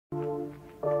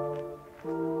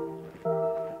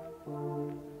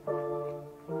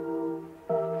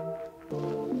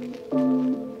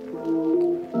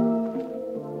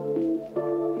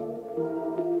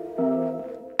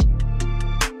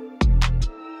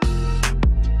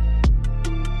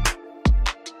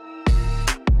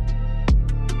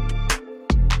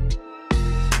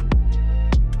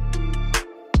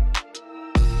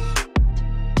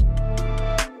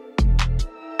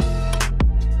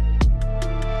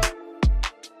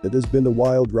It has been a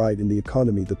wild ride in the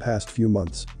economy the past few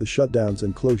months, the shutdowns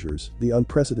and closures, the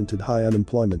unprecedented high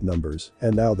unemployment numbers,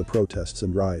 and now the protests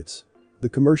and riots. The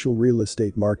commercial real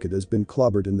estate market has been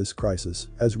clobbered in this crisis,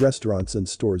 as restaurants and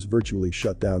stores virtually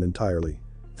shut down entirely.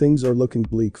 Things are looking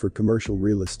bleak for commercial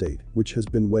real estate, which has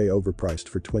been way overpriced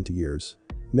for 20 years.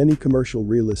 Many commercial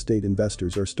real estate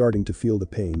investors are starting to feel the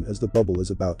pain as the bubble is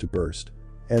about to burst.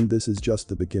 And this is just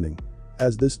the beginning.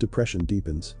 As this depression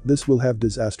deepens, this will have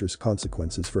disastrous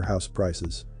consequences for house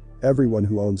prices. Everyone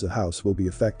who owns a house will be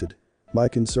affected. My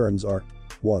concerns are: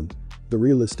 1. The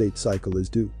real estate cycle is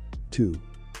due. 2.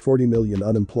 40 million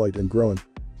unemployed and growing.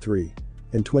 3.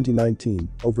 In 2019,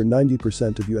 over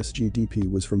 90% of US GDP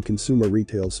was from consumer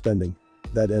retail spending.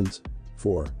 That ends.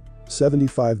 4.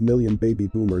 75 million baby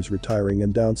boomers retiring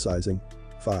and downsizing.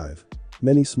 5.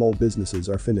 Many small businesses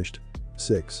are finished.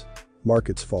 6.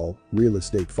 Markets fall, real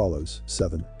estate follows.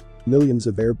 7. Millions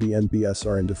of Airbnbs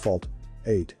are in default.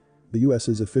 8. The US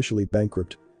is officially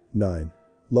bankrupt. 9.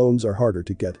 Loans are harder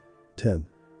to get. 10.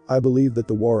 I believe that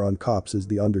the war on cops is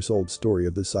the undersold story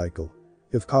of this cycle.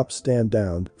 If cops stand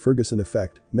down, Ferguson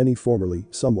effect, many formerly,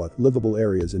 somewhat, livable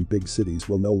areas in big cities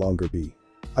will no longer be.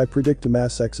 I predict a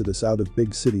mass exodus out of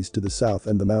big cities to the south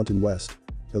and the Mountain West.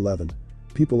 11.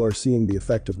 People are seeing the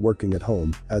effect of working at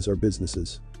home, as are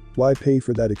businesses. Why pay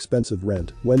for that expensive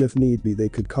rent when if need be they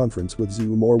could conference with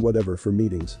Zoom or whatever for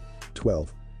meetings?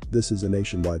 12. This is a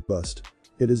nationwide bust.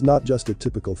 It is not just a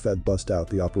typical Fed bust out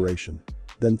the operation.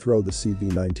 Then throw the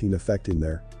CV-19 effect in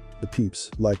there. The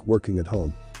peeps like working at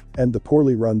home. And the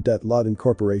poorly run debt-laden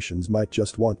corporations might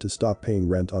just want to stop paying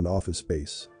rent on office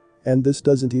space. And this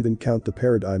doesn't even count the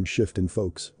paradigm shift in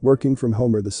folks working from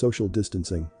home or the social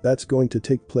distancing that's going to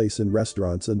take place in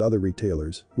restaurants and other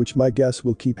retailers, which my guess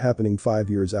will keep happening 5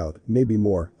 years out, maybe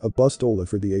more, a bust-ola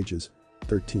for the ages.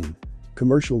 13.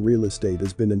 Commercial real estate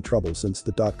has been in trouble since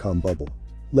the dot-com bubble.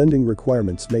 Lending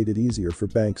requirements made it easier for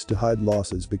banks to hide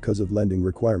losses because of lending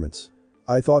requirements.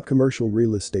 I thought commercial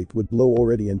real estate would blow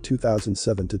already in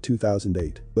 2007 to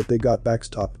 2008, but they got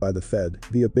backstopped by the Fed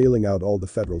via bailing out all the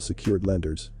federal secured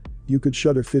lenders. You could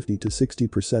shutter 50 to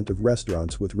 60% of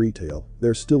restaurants with retail,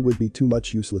 there still would be too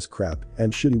much useless crap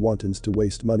and shitty wantons to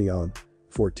waste money on.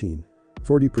 14.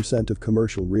 40% of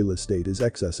commercial real estate is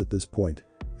excess at this point.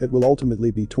 It will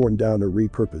ultimately be torn down or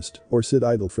repurposed or sit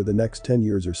idle for the next 10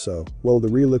 years or so, while the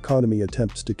real economy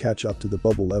attempts to catch up to the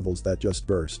bubble levels that just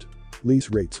burst. Lease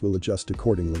rates will adjust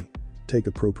accordingly. Take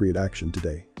appropriate action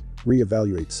today.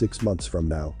 Reevaluate 6 months from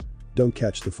now. Don't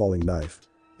catch the falling knife.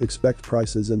 Expect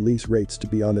prices and lease rates to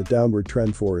be on a downward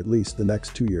trend for at least the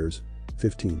next 2 years.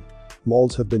 15.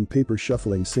 Malls have been paper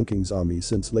shuffling sinking zombies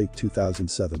since late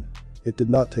 2007. It did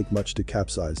not take much to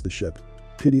capsize the ship.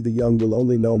 Pity the young will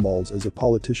only know malls as a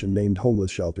politician named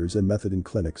homeless shelters and methadone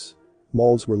clinics.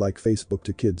 Malls were like Facebook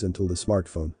to kids until the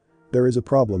smartphone. There is a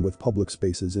problem with public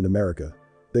spaces in America.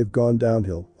 They've gone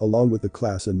downhill, along with the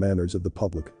class and manners of the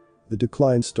public. The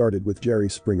decline started with Jerry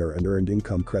Springer and earned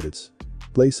income credits.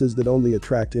 Places that only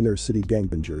attract inner-city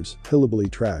gangbangers, hillbilly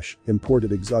trash,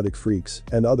 imported exotic freaks,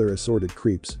 and other assorted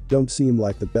creeps don't seem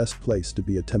like the best place to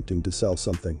be attempting to sell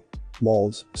something.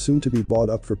 Malls, soon to be bought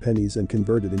up for pennies and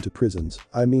converted into prisons,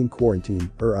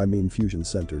 fusion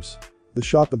centers. The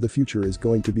shop of the future is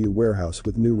going to be a warehouse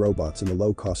with new robots in a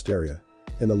low-cost area.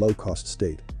 In a low-cost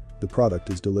state. The product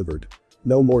is delivered.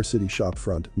 No more city shop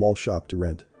front, mall shop to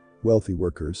rent. Wealthy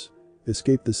workers.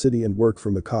 Escape the city and work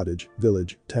from a cottage,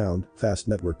 village, town, fast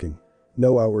networking.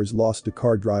 No hours lost to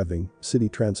car driving, city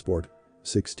transport.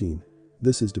 16.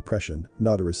 This is depression,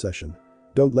 not a recession.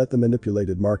 Don't let the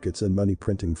manipulated markets and money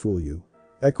printing fool you.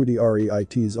 Equity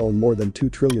REITs own more than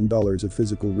 $2 trillion of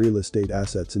physical real estate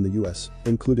assets in the US,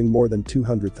 including more than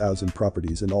 200,000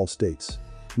 properties in all states.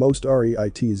 Most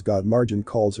REITs got margin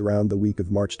calls around the week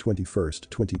of March 21,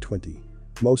 2020.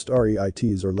 Most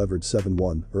REITs are levered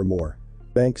 7-1 or more.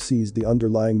 Banks seized the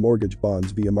underlying mortgage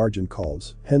bonds via margin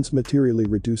calls, hence materially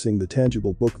reducing the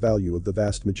tangible book value of the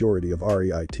vast majority of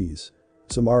REITs.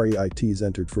 Some REITs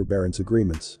entered forbearance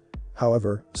agreements.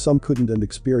 However, some couldn't and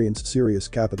experienced serious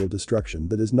capital destruction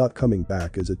that is not coming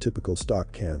back as a typical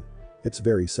stock can. It's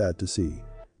very sad to see.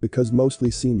 Because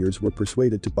mostly seniors were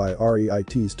persuaded to buy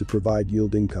REITs to provide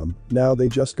yield income, now they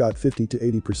just got 50 to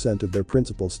 80% of their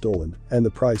principal stolen, and the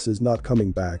price is not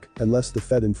coming back unless the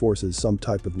Fed enforces some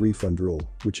type of refund rule,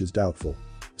 which is doubtful.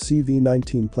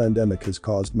 CV-19 pandemic has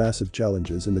caused massive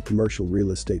challenges in the commercial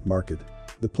real estate market.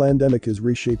 The pandemic is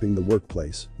reshaping the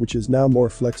workplace, which is now more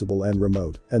flexible and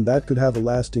remote, and that could have a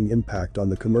lasting impact on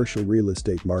the commercial real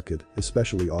estate market,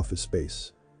 especially office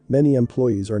space. Many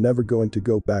employees are never going to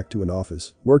go back to an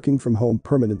office. Working from home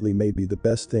permanently may be the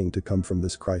best thing to come from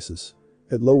this crisis.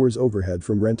 It lowers overhead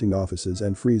from renting offices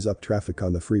and frees up traffic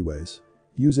on the freeways.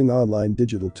 Using online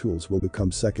digital tools will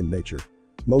become second nature.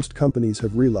 Most companies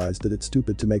have realized that it's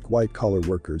stupid to make white-collar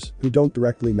workers, who don't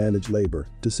directly manage labor,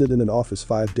 to sit in an office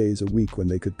 5 days a week when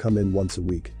they could come in once a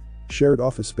week. Shared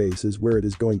office space is where it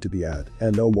is going to be at,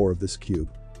 and no more of this cube.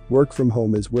 Work from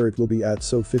home is where it will be at,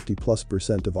 so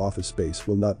 50+% of office space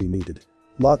will not be needed.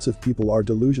 Lots of people are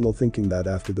delusional, thinking that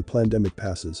after the pandemic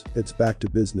passes, it's back to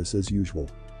business as usual.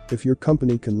 If your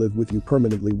company can live with you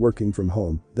permanently working from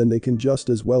home, then they can just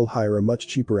as well hire a much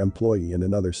cheaper employee in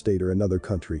another state or another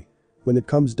country. When it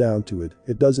comes down to it,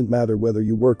 it doesn't matter whether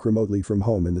you work remotely from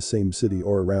home in the same city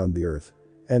or around the earth.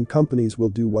 And companies will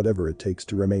do whatever it takes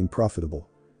to remain profitable.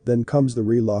 Then comes the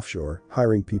real offshore,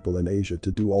 hiring people in Asia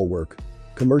to do all work.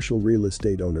 Commercial real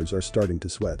estate owners are starting to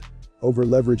sweat.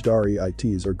 Over-leveraged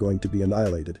REITs are going to be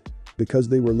annihilated. Because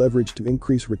they were leveraged to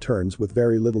increase returns with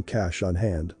very little cash on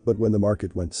hand, but when the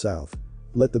market went south,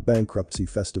 let the bankruptcy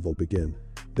festival begin.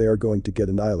 They are going to get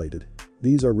annihilated.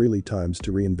 These are really times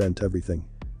to reinvent everything.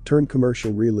 Turn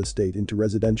commercial real estate into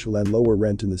residential and lower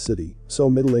rent in the city, so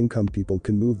middle-income people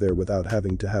can move there without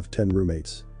having to have 10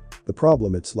 roommates. The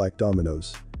problem, it's like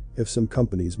dominoes. If some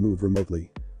companies move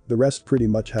remotely, the rest pretty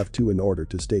much have to in order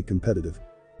to stay competitive.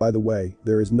 By the way,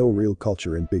 there is no real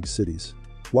culture in big cities.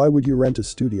 Why would you rent a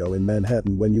studio in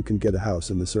Manhattan when you can get a house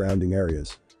in the surrounding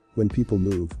areas? When people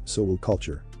move, so will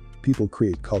culture. People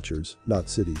create cultures, not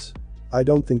cities. I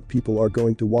don't think people are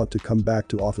going to want to come back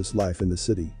to office life in the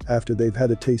city after they've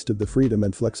had a taste of the freedom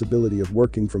and flexibility of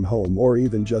working from home or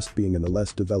even just being in a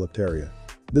less developed area.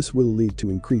 This will lead to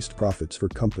increased profits for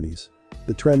companies.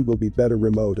 The trend will be better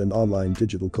remote and online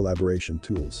digital collaboration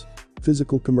tools.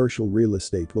 Physical commercial real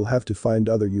estate will have to find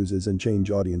other uses and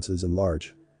change audiences in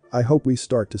large. I hope we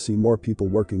start to see more people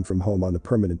working from home on a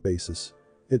permanent basis.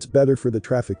 It's better for the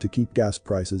traffic to keep gas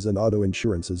prices and auto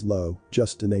insurances low,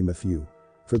 just to name a few.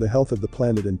 For the health of the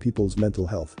planet and people's mental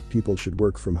health, people should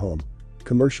work from home.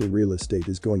 Commercial real estate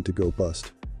is going to go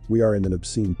bust. We are in an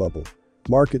obscene bubble.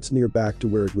 Markets near back to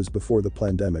where it was before the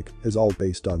pandemic is all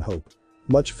based on hope.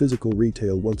 Much physical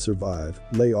retail won't survive,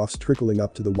 layoffs trickling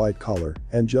up to the white collar,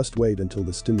 and just wait until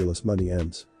the stimulus money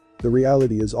ends. The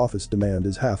reality is office demand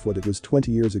is half what it was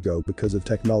 20 years ago because of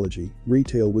technology.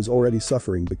 Retail was already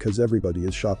suffering because everybody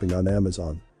is shopping on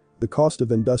Amazon. The cost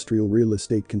of industrial real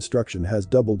estate construction has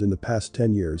doubled in the past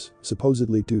 10 years,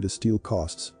 supposedly due to steel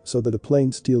costs, so that a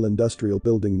plain steel industrial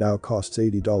building now costs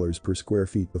 $80 per square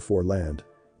feet before land.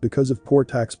 Because of poor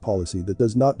tax policy that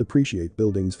does not depreciate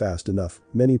buildings fast enough,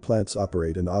 many plants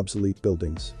operate in obsolete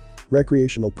buildings.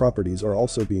 Recreational properties are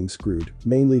also being screwed,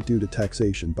 mainly due to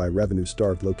taxation by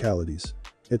revenue-starved localities.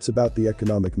 It's about the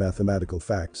economic mathematical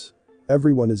facts.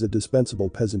 Everyone is a dispensable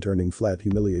peasant earning flat,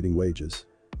 humiliating wages.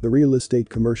 The real estate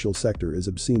commercial sector is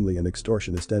obscenely an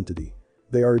extortionist entity.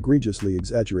 They are egregiously,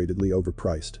 exaggeratedly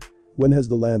overpriced. When has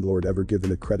the landlord ever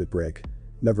given a credit break?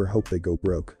 Never. Hope they go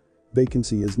broke.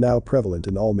 Vacancy is now prevalent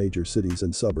in all major cities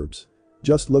and suburbs.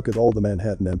 Just look at all the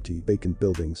Manhattan empty, vacant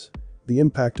buildings. The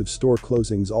impact of store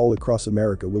closings all across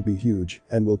America will be huge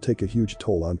and will take a huge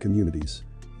toll on communities.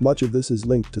 Much of this is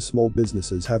linked to small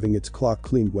businesses having its clock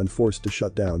cleaned when forced to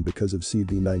shut down because of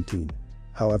COVID-19.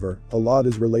 However, a lot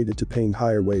is related to paying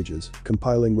higher wages,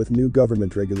 compiling with new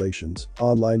government regulations,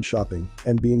 online shopping,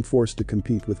 and being forced to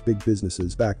compete with big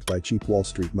businesses backed by cheap Wall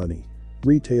Street money.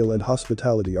 Retail and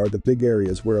hospitality are the big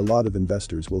areas where a lot of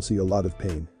investors will see a lot of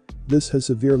pain. This has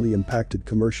severely impacted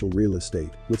commercial real estate,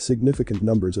 with significant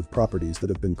numbers of properties that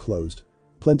have been closed.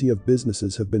 Plenty of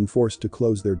businesses have been forced to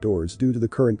close their doors due to the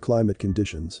current climate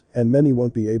conditions, and many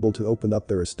won't be able to open up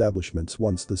their establishments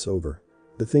once this is over.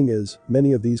 The thing is,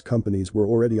 many of these companies were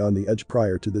already on the edge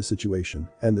prior to this situation,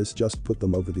 and this just put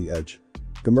them over the edge.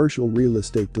 Commercial real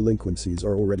estate delinquencies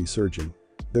are already surging.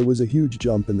 There was a huge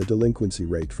jump in the delinquency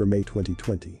rate for May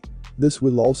 2020. This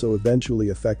will also eventually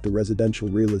affect the residential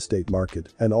real estate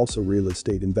market and also real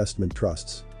estate investment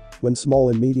trusts. When small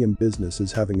and medium business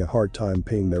is having a hard time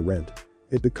paying their rent,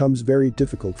 it becomes very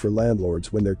difficult for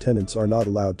landlords when their tenants are not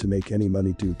allowed to make any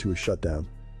money due to a shutdown.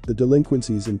 The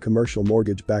delinquencies in commercial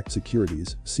mortgage-backed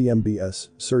securities, CMBS,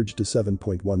 surged to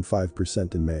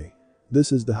 7.15% in May.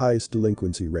 This is the highest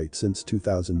delinquency rate since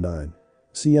 2009.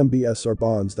 CMBS are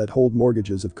bonds that hold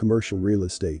mortgages of commercial real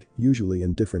estate, usually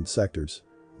in different sectors.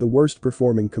 The worst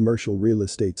performing commercial real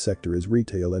estate sector is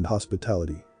retail and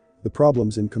hospitality. The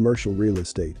problems in commercial real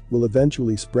estate will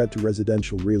eventually spread to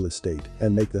residential real estate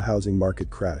and make the housing market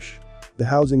crash. The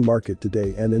housing market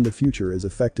today and in the future is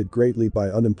affected greatly by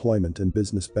unemployment and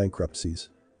business bankruptcies.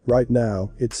 Right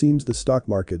now, it seems the stock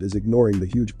market is ignoring the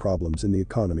huge problems in the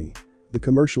economy. The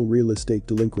commercial real estate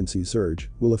delinquency surge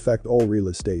will affect all real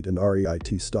estate and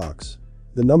REIT stocks.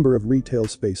 The number of retail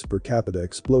space per capita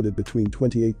exploded between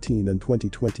 2018 and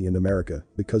 2020 in America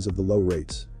because of the low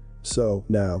rates. So,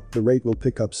 now, the rate will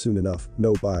pick up soon enough,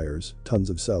 no buyers, tons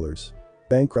of sellers.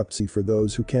 Bankruptcy for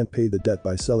those who can't pay the debt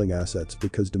by selling assets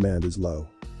because demand is low.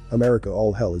 America,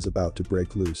 all hell is about to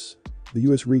break loose. The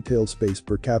US retail space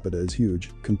per capita is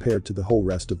huge compared to the whole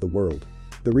rest of the world.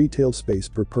 The retail space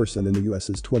per person in the US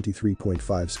is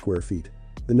 23.5 square feet.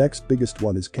 The next biggest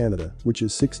one is Canada, which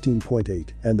is 16.8,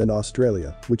 and then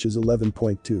Australia, which is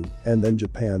 11.2, and then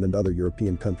Japan and other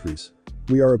European countries.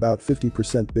 We are about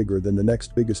 50% bigger than the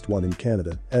next biggest one in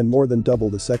Canada, and more than double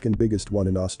the second biggest one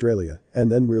in Australia,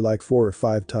 and then we're like 4 or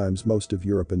 5 times most of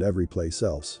Europe and every place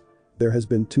else. There has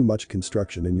been too much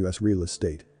construction in US real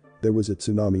estate. There was a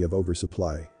tsunami of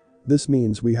oversupply. This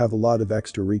means we have a lot of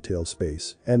extra retail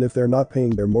space, and if they're not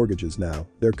paying their mortgages now,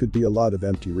 there could be a lot of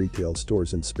empty retail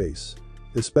stores in space.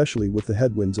 Especially with the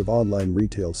headwinds of online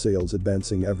retail sales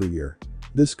advancing every year.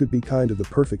 This could be kind of the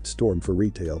perfect storm for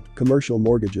retail, commercial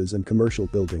mortgages and commercial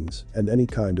buildings, and any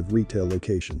kind of retail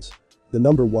locations. The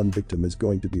number one victim is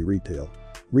going to be retail.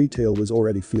 Retail was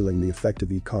already feeling the effect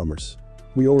of e-commerce.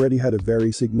 We already had a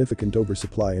very significant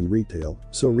oversupply in retail,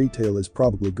 so retail is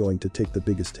probably going to take the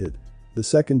biggest hit. The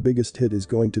second biggest hit is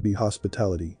going to be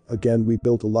hospitality. Again, we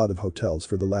built a lot of hotels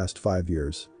for the last 5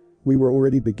 years. We were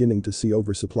already beginning to see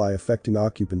oversupply affecting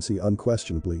occupancy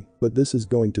unquestionably, but this is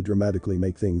going to dramatically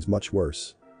make things much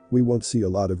worse. We won't see a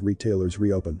lot of retailers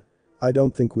reopen. I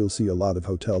don't think we'll see a lot of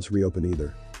hotels reopen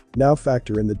either. Now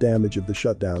factor in the damage of the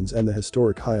shutdowns and the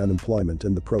historic high unemployment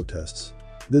and the protests.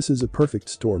 This is a perfect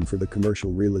storm for the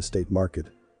commercial real estate market.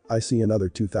 I see another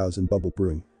 2000 bubble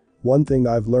brewing. One thing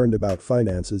I've learned about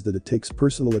finance is that it takes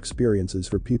personal experiences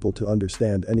for people to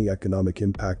understand any economic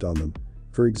impact on them.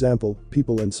 For example,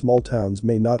 people in small towns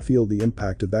may not feel the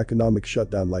impact of economic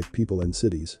shutdown like people in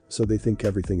cities, so they think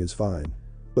everything is fine.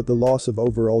 But the loss of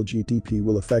overall GDP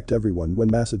will affect everyone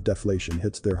when massive deflation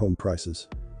hits their home prices.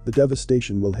 The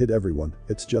devastation will hit everyone,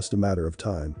 it's just a matter of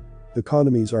time.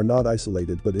 Economies are not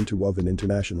isolated but interwoven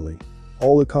internationally.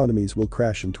 All economies will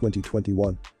crash in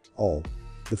 2021. All.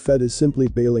 The Fed is simply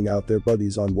bailing out their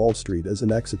buddies on Wall Street as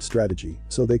an exit strategy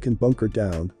so they can bunker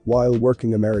down, while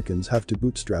working Americans have to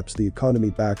bootstraps the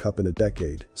economy back up in a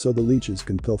decade so the leeches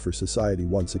can pilfer society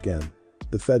once again.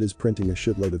 The Fed is printing a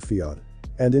shitload of fiat.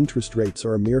 And interest rates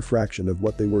are a mere fraction of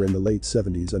what they were in the late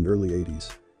 70s and early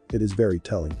 80s. It is very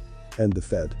telling. And the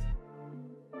Fed.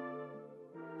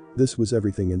 This was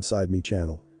everything inside me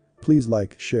channel. Please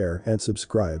like, share, and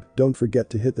subscribe. Don't forget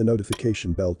to hit the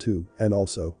notification bell too, and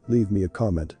also, leave me a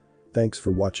comment. Thanks for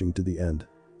watching to the end.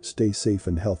 Stay safe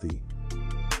and healthy.